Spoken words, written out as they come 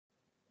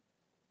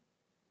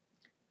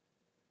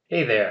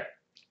Hey there,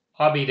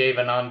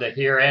 Abhidevananda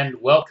here, and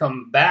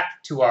welcome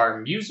back to our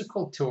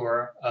musical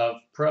tour of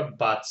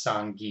Prabhat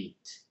Samgiita.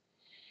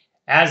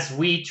 As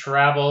we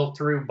travel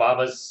through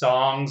Baba's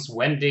songs,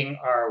 wending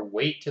our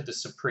way to the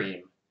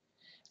Supreme,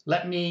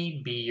 let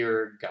me be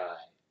your guide.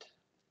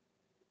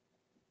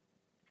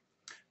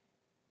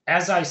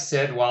 As I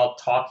said while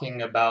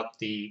talking about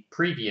the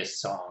previous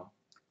song,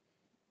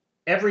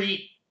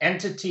 every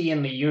entity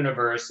in the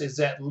universe is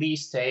at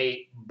least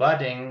a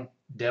budding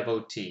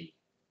devotee.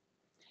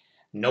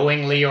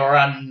 Knowingly or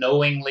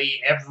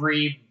unknowingly,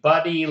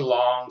 everybody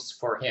longs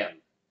for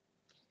him.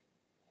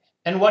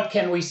 And what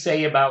can we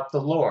say about the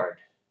Lord?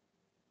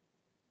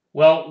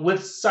 Well,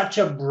 with such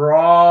a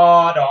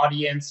broad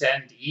audience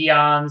and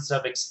eons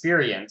of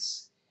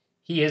experience,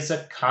 he is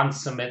a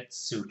consummate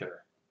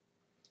suitor.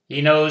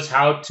 He knows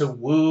how to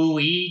woo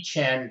each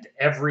and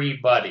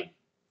everybody.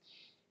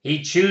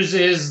 He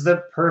chooses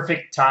the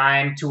perfect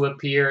time to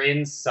appear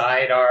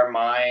inside our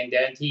mind,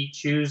 and he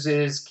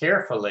chooses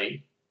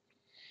carefully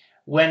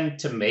when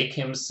to make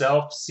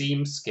himself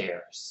seem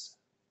scarce.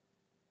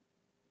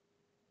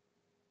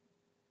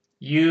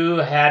 You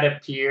had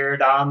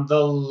appeared on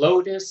the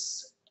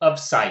lotus of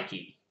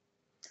Psyche,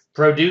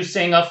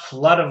 producing a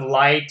flood of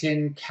light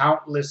in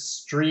countless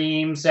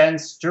streams and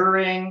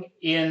stirring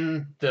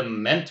in the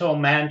mental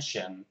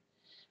mansion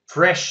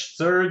fresh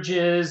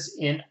surges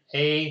in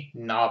a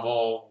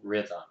novel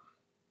rhythm.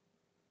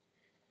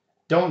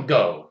 Don't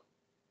go,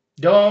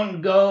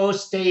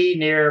 stay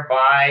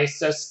nearby,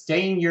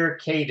 sustain your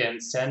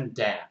cadence and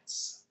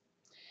dance.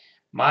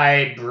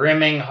 My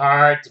brimming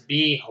heart,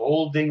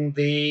 beholding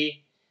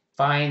thee,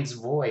 finds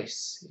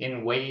voice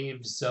in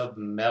waves of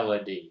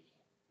melody.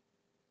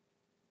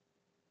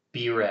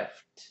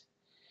 Bereft,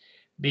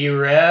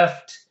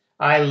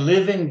 I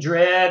live in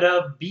dread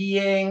of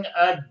being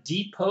a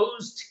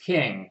deposed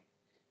king,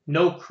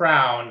 no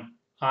crown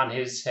on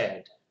his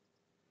head.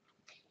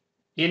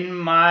 In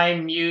my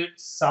mute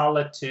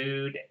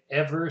solitude,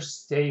 ever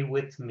stay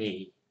with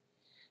me.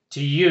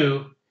 To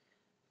you,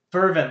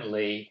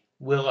 fervently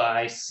will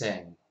I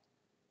sing.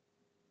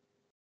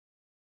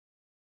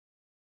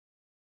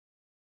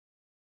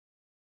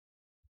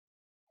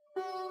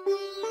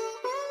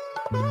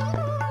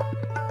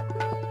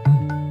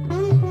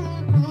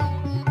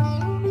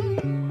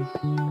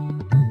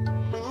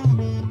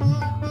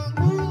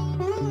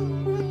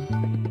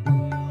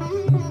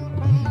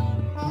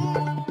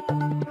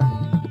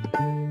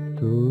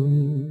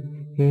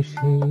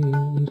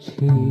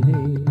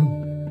 এসেছিলে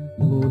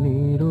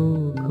মনের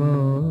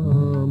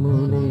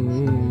কমলে,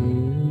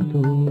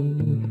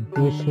 তুমি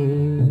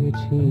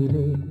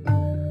এসেছিলে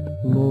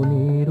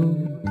মনের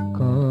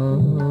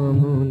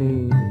কমলে,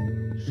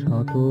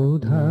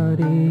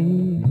 শতধারে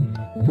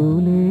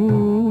তুলে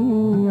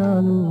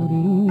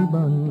আলোরি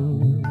বান,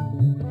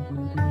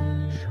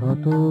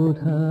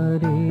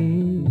 শতধারে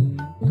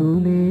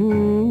তুলে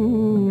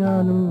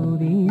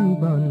আলোরি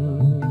বান,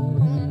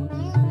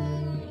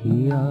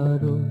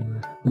 হিয়ারো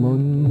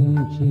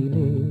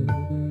মঞ্চিলে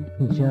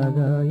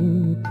জাগাই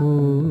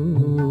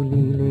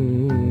তুলিলে,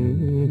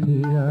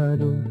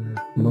 হিয়ারো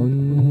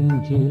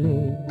মঞ্চিলে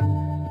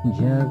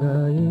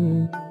জাগাই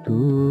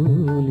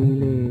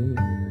তুলিলে,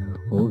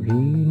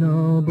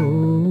 অভিনব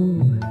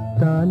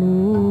তালে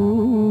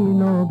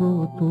নব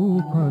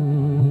তুফান,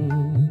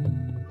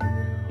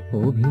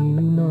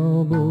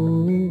 অভিনব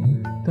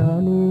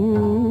তালে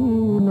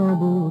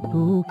নব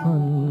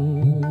তুফান,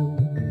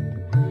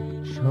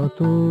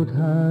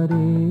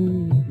 শতধারে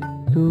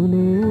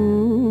তুলে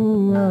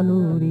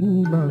আলোরি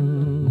বান,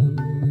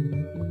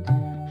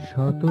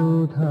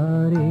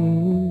 শতধারে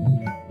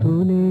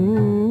তুলে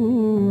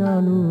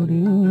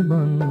আলোরি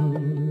বান।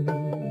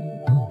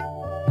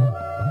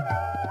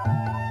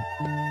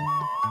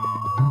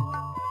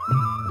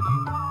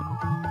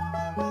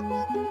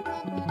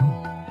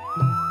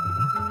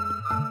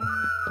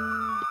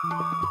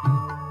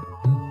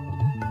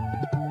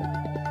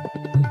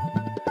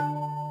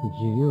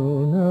 যেও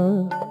না,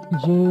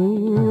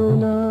 যেও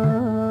না,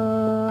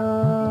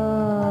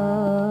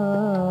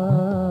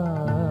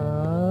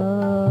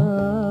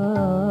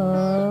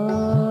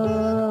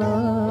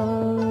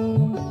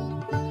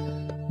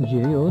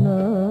 যেও না,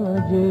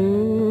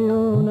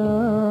 যেও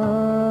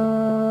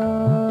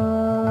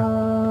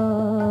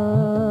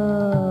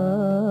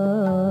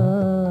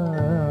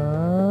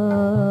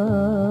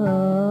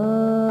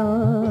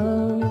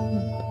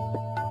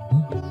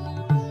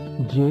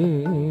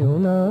না, যেও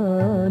না,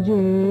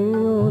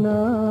 যেও না,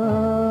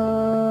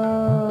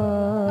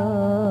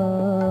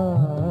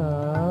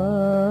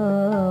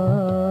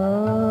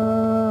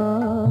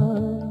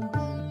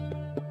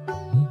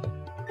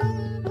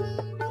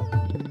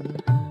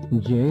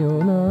 যেও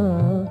না,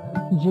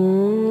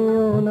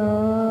 যেও না,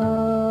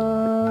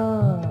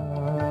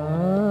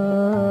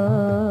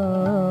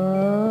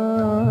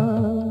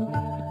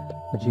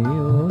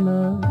 যেও না,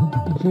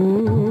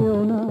 যেও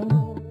না,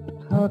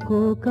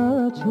 থাকো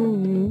কাছে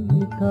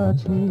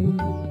কাছে,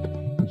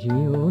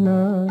 যেও না,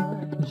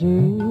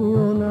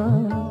 যেও না,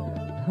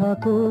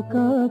 থাকো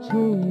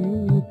কাছে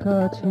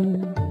কাছে,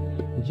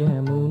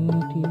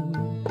 যেমনটি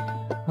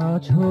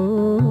আছো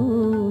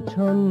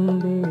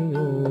ছন্দে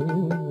ও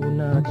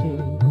নাচে,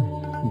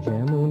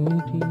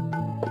 যেমনটি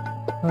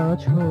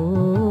আছো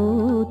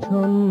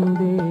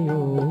ছন্দে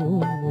ও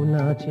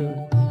নাচে।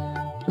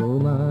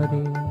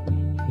 তোমারে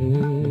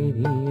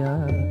হেরিয়া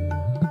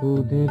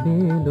উদবে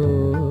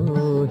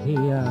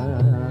লোহিয়া,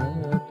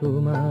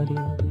 তোমারে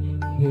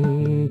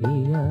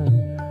হেরিয়া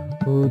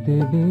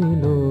উদবে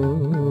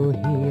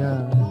লোহিয়া।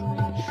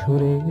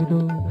 সুরের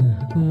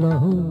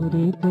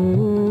লহরীতে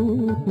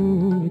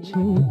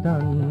পেয়েছে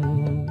তান,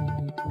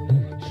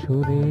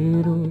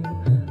 সুরের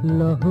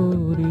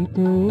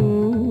লহরীতে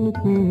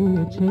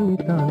পেয়েছে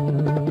তান।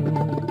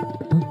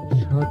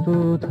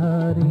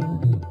 শতধারে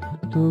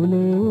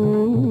তুলে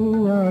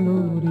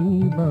আলোরি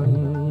বান,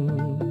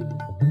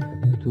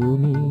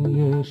 তুমি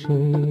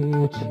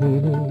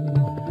এসেছিলে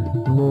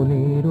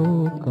মনের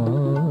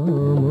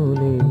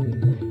কমলে।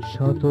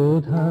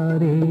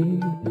 শতধারে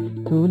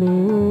তুলে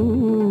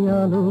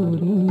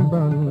আলোরি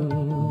বান।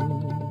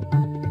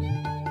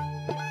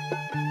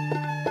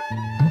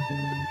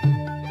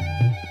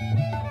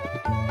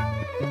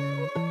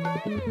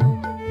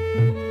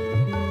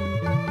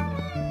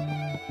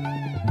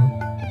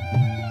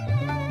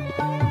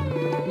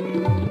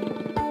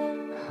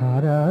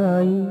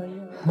 হারাই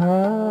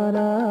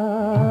হারাই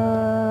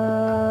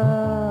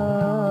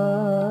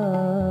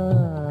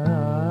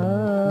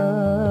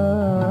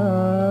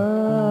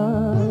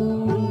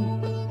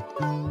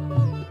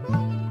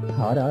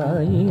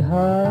হারাই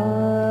হারাই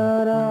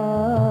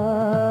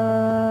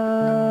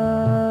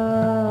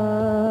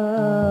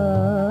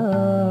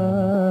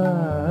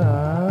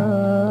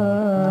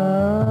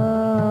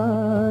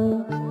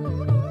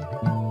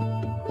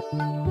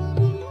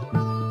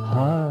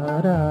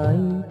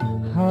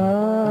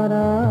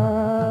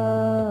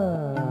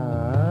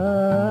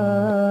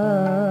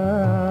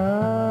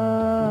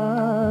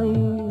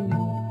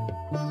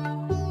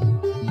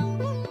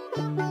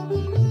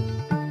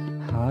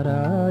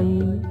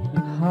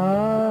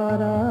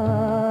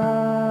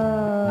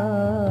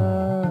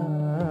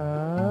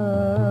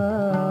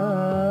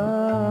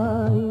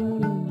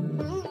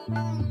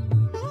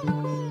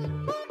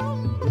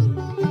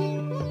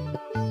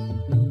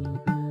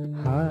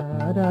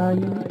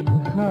হারাই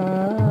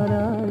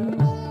হারাই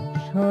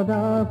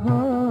সদা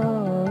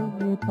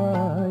ভয়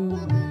পাই।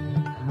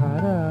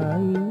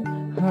 হারাই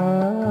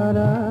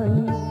হারাই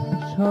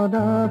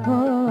সদা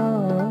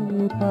ভয়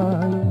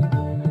পাই।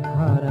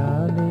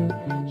 হারালে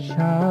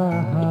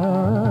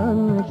সাহান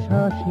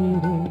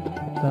শাসিরে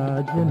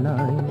কাজ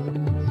নাই।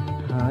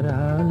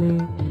 হারালে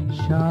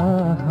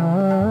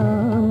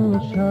সাহান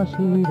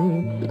শাসিরে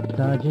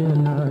কাজ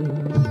নাই।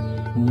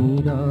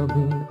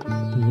 নীরবে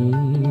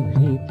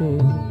নিভৃতে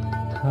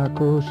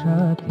থাকো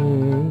সাথে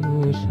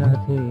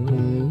সাথে,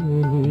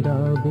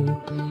 নীরবে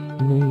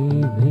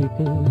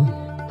নিভৃতে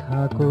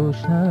থাকো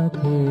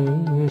সাথে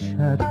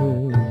সাথে।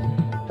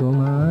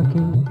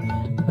 তোমাকে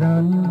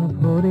প্রাণ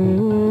ভরে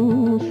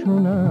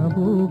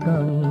শোনাবো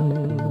গান,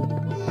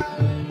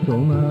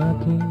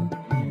 তোমাকে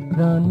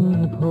প্রাণ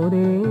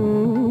ভরে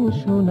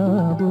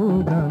শোনাবো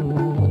গান।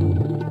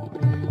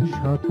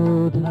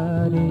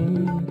 শতধারে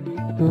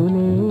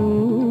তুলে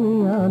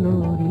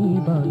আলোরি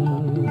বান,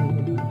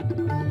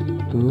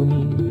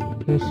 তুমি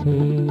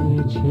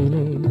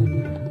এসেছিলে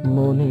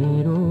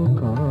মনের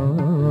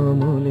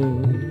কমলে।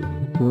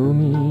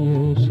 তুমি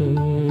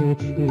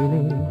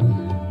এসেছিলে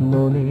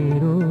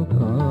মনের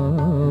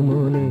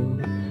কমলে।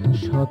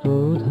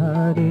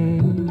 শতধারে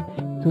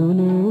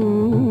তুলে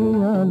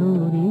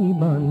আলোরি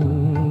বান।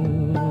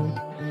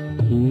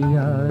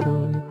 হিয়ার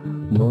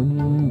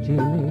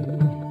মঞ্জিলে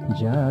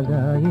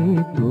জাগায়ে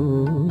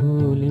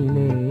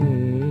তুলিলে,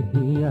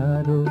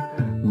 হিয়ার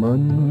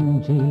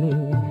মঞ্জিলে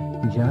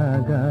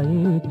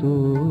জাগায়ে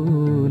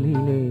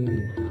তুলিলে।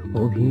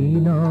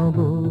 অভিনব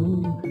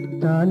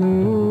তালে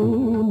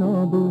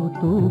নব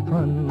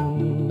তুফান,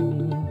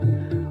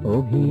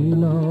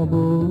 অভিনব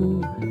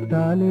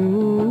তালে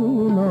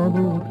নব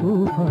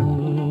তুফান।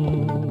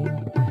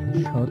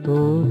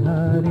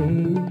 শতধারে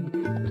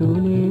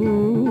তুলে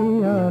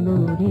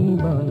আলোরি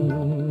বান,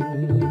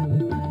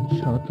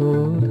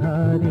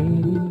 শতধারে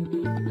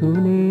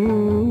তুলে